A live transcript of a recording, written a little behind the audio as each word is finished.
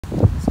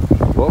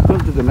Welcome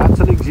to the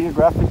National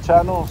Geographic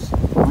Channel's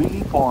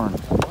Guili Porn.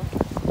 This is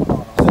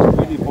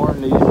Guili Porn,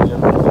 ladies and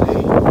gentlemen,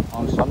 today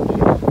on Sunday.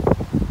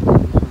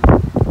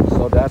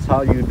 So that's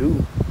how you do.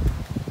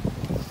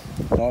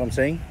 Know what I'm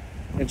saying?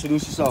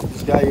 Introduce yourself.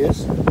 This guy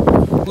is?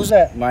 Who's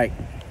that? Mike.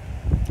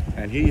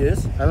 And he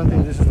is? I don't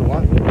think this is the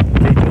one.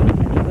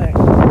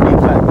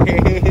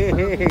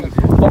 Hey,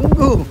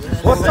 Bongo.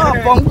 What's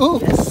up, Bongo?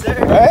 Yes, sir.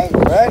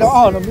 Right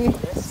on, me.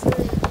 Yes, sir.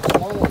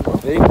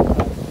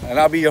 And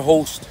I'll be your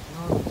host.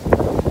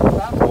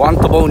 One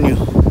to bone you. Is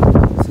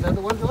that the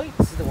one, Joey?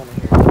 This is the one right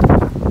here.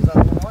 Is that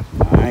the one?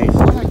 Nice.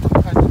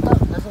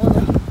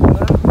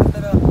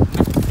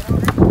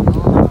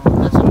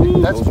 That's the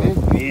one. That's Those big.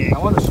 are big. I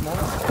want a small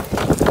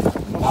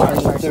one.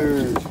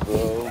 Monsters,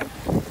 bro.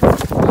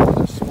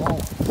 A small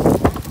one.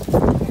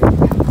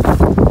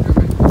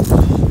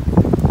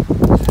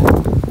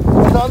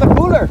 Where's the other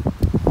cooler?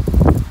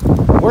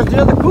 Where's the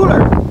other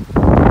cooler?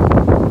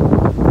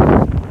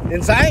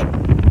 Inside?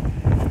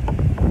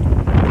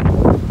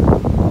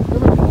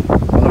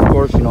 And of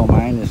course, you know,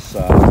 mine is,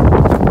 I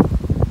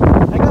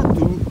got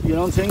two, you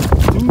know what I'm saying?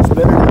 Two's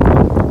better than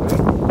one,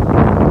 right?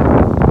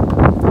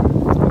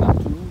 I got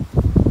two,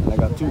 and I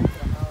got two.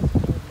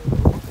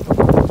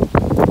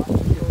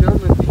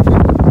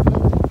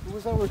 Who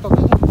was that we're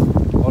talking to?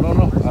 Oh, no,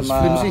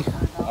 Flimsy.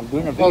 I'm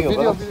doing a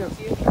video. Video.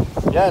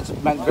 Yeah, it's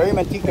very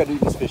mantika,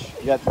 dude, this fish.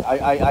 Yeah, I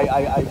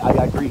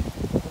agree.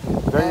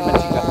 Very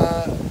mantika.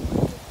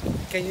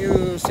 Can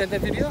you send a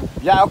video?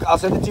 Yeah, I'll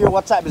send it to your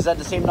WhatsApp. Is that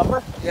the same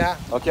number? Yeah.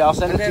 Okay, I'll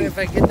send And it to then you. if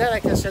I get that, I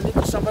can send it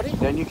to somebody?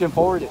 Then you can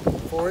forward it.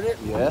 Forward it?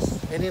 Yes.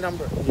 Any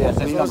number? Yes,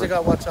 As any long as number. I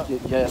got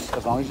WhatsApp. Yes,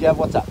 as long as you have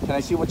WhatsApp. Can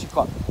I see what you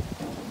caught?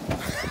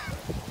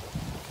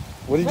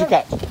 What did you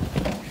catch?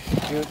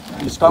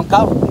 You skunk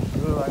out?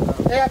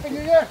 Hey, Happy New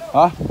Year!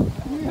 Huh?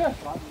 Happy New Year!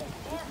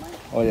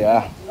 Oh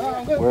yeah.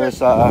 I'm good.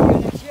 Where's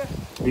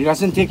he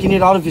hasn't taken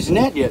it out of his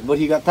net yet, but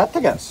he got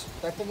tatagas.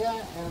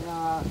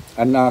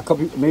 And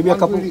maybe a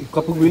couple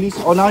guilis.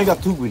 Oh, now he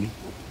got two guili.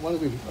 One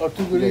Guili. Or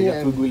two Yeah, Guili. he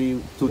got two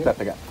guili, two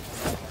tatagas.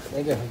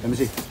 Right there. Let me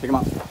see. Take him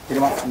out. Take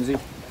him out. Let me see.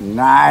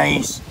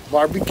 Nice.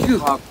 Barbecue.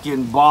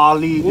 Fucking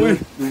Bali,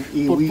 dude.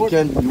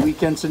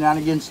 Weekend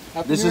shenanigans.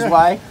 This is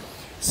why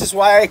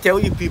I tell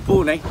you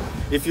people,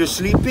 if you're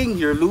sleeping,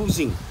 you're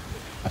losing.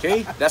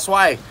 Okay? That's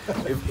why.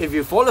 If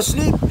you fall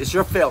asleep, it's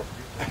your fault.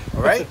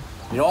 Alright?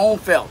 Your own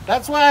fault.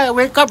 That's why I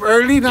wake up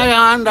early,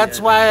 Nayan. That's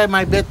why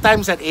my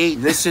bedtime's at 8.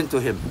 Listen to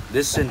him.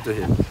 Listen to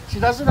him. She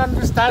doesn't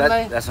understand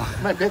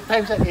my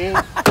bedtime's at 8.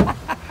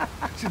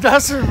 She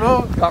doesn't,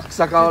 bro.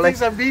 She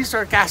thinks I'm being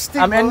sarcastic.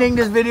 I'm ending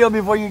this video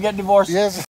before you get divorced. Yes.